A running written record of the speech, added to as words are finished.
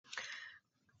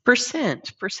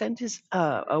Percent. Percent is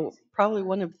probably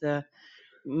one of the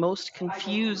most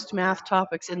confused math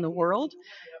topics in the world.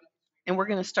 And we're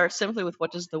going to start simply with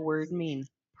what does the word mean?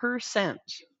 Percent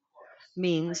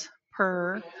means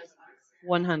per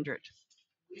 100.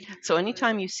 So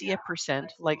anytime you see a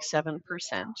percent, like 7%,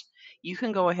 you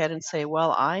can go ahead and say,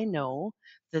 well, I know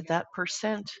that that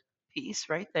percent piece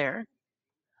right there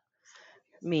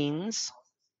means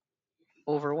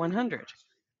over 100.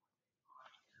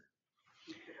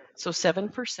 So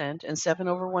 7% and 7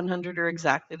 over 100 are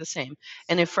exactly the same.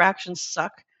 And if fractions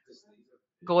suck,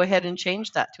 go ahead and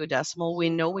change that to a decimal. We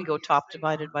know we go top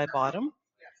divided by bottom.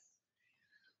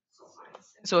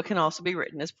 So it can also be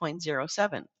written as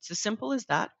 0.07. It's as simple as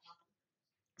that.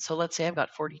 So let's say I've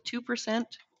got 42%.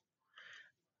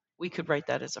 We could write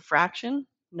that as a fraction,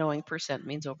 knowing percent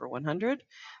means over 100.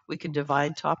 We could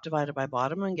divide top divided by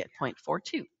bottom and get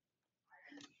 0.42.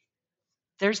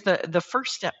 There's the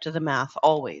first step to the math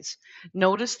always.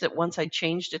 Notice that once I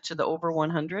changed it to the over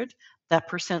 100, that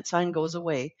percent sign goes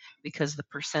away because the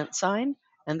percent sign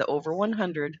and the over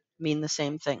 100 mean the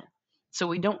same thing. So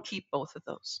we don't keep both of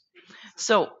those.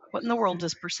 So what in the world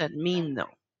does percent mean though?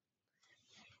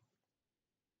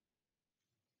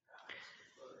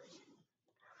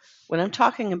 When I'm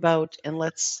talking about, and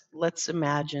let's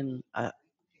imagine a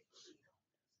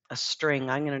string,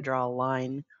 I'm going to draw a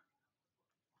line.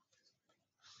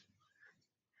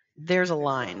 There's a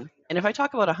line. And if I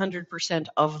talk about 100%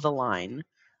 of the line,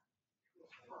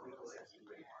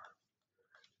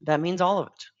 that means all of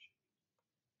it.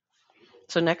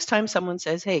 So next time someone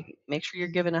says, hey, make sure you're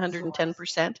giving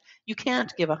 110%, you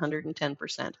can't give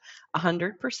 110%.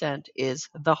 100% is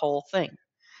the whole thing.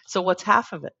 So what's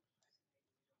half of it?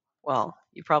 Well,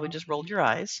 you probably just rolled your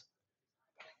eyes.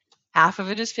 Half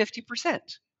of it is 50%.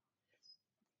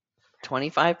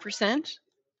 25%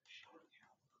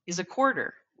 is a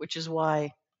quarter, which is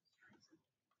why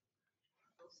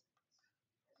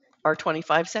our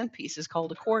 25-cent piece is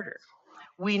called a quarter.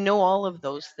 We know all of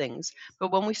those things,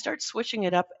 but when we start switching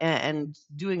it up and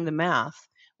doing the math,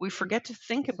 we forget to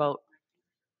think about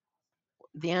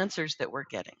the answers that we're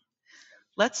getting.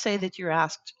 Let's say that you're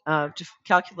asked to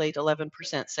calculate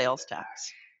 11% sales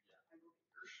tax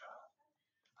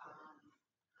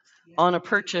on a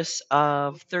purchase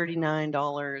of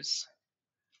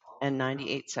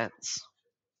 $39.98.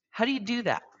 How do you do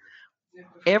that?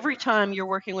 Every time you're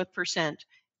working with percent,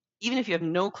 even if you have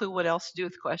no clue what else to do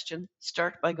with the question,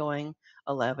 start by going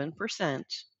 11%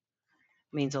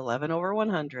 means 11 over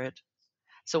 100.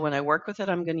 So when I work with it,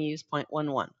 I'm going to use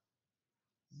 0.11.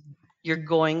 You're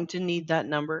going to need that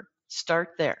number. Start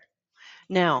there.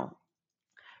 Now,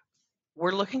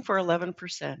 we're looking for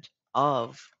 11%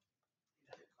 of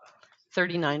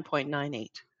 39.98.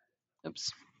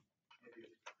 Oops.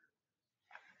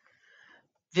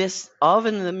 This of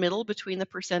in the middle between the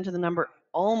percent and the number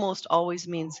almost always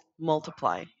means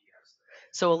multiply.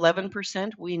 So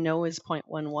 11% we know is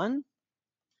 0.11.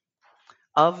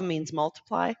 Of means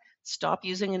multiply. Stop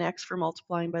using an x for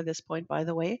multiplying by this point, by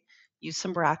the way. Use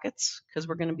some brackets because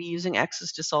we're going to be using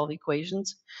x's to solve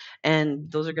equations,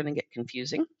 and those are going to get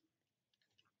confusing.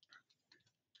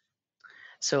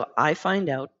 So I find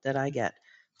out that I get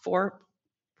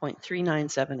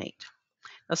 4.3978.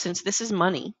 Now, since this is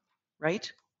money,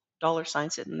 right? Dollar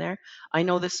sign sitting there. I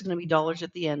know this is going to be dollars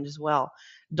at the end as well.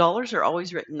 Dollars are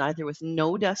always written either with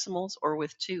no decimals or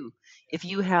with 2. If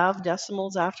you have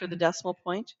decimals after the decimal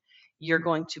point, you're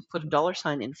going to put a dollar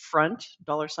sign in front.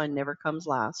 Dollar sign never comes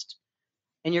last.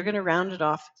 And you're going to round it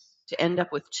off to end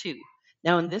up with 2.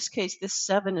 Now, in this case, this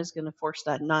 7 is going to force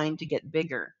that 9 to get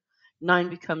bigger. 9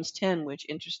 becomes 10, which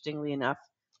interestingly enough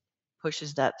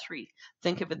pushes that 3.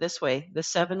 Think of it this way. The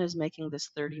 7 is making this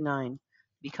 39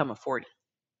 become a 40.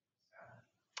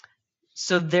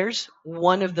 So there's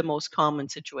one of the most common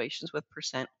situations with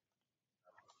percent.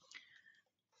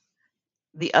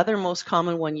 The other most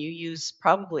common one you use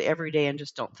probably every day and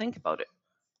just don't think about it.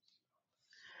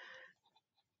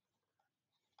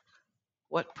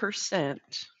 What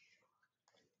percent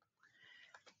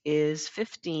is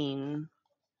 15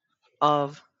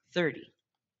 of 30?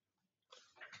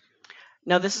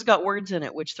 Now this has got words in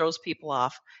it, which throws people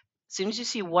off. As soon as you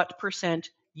see what percent,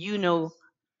 you know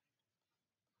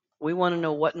we want to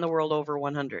know what in the world over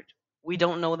 100. We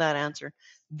don't know that answer.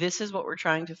 This is what we're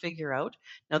trying to figure out.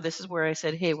 Now this is where I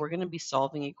said, hey, we're going to be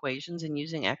solving equations and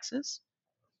using x's.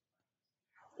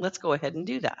 Let's go ahead and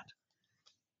do that.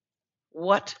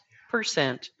 What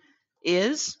percent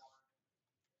is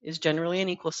generally an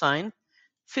equal sign,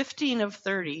 15 of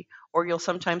 30, or you'll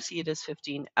sometimes see it as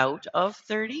 15 out of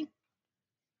 30.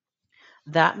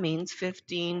 That means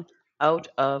 15 out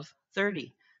of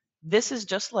 30. This is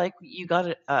just like you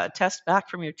got a test back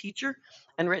from your teacher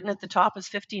and written at the top is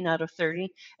 15 out of 30.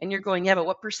 And you're going, yeah, but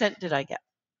what percent did I get?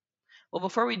 Well,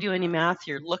 before we do any math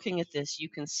here, looking at this, you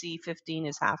can see 15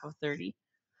 is half of 30.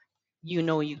 You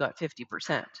know you got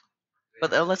 50%.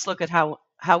 But let's look at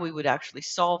how we would actually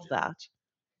solve that.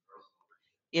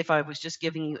 If I was just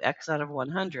giving you x out of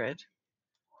 100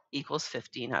 equals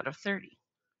 15 out of 30.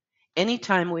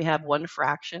 Anytime we have one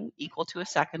fraction equal to a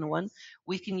second one,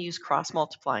 we can use cross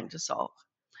multiplying to solve.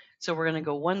 So we're going to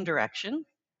go one direction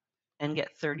and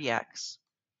get 30x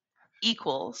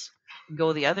equals,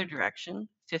 go the other direction,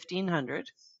 1500,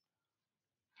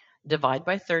 divide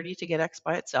by 30 to get x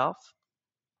by itself,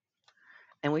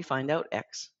 and we find out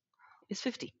x is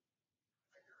 50.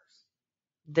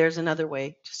 There's another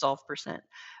way to solve percent.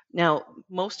 Now,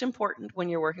 most important when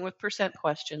you're working with percent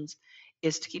questions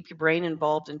is to keep your brain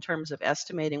involved in terms of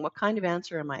estimating what kind of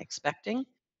answer am I expecting.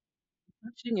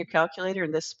 Put it in your calculator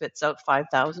and this spits out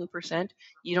 5,000%.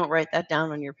 You don't write that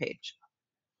down on your page.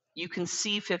 You can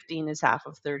see 15 is half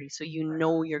of 30, so you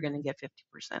know you're going to get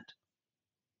 50%.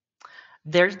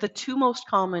 There's the two most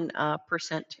common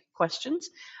percent questions.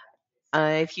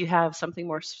 If you have something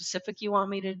more specific you want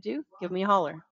me to do, give me a holler.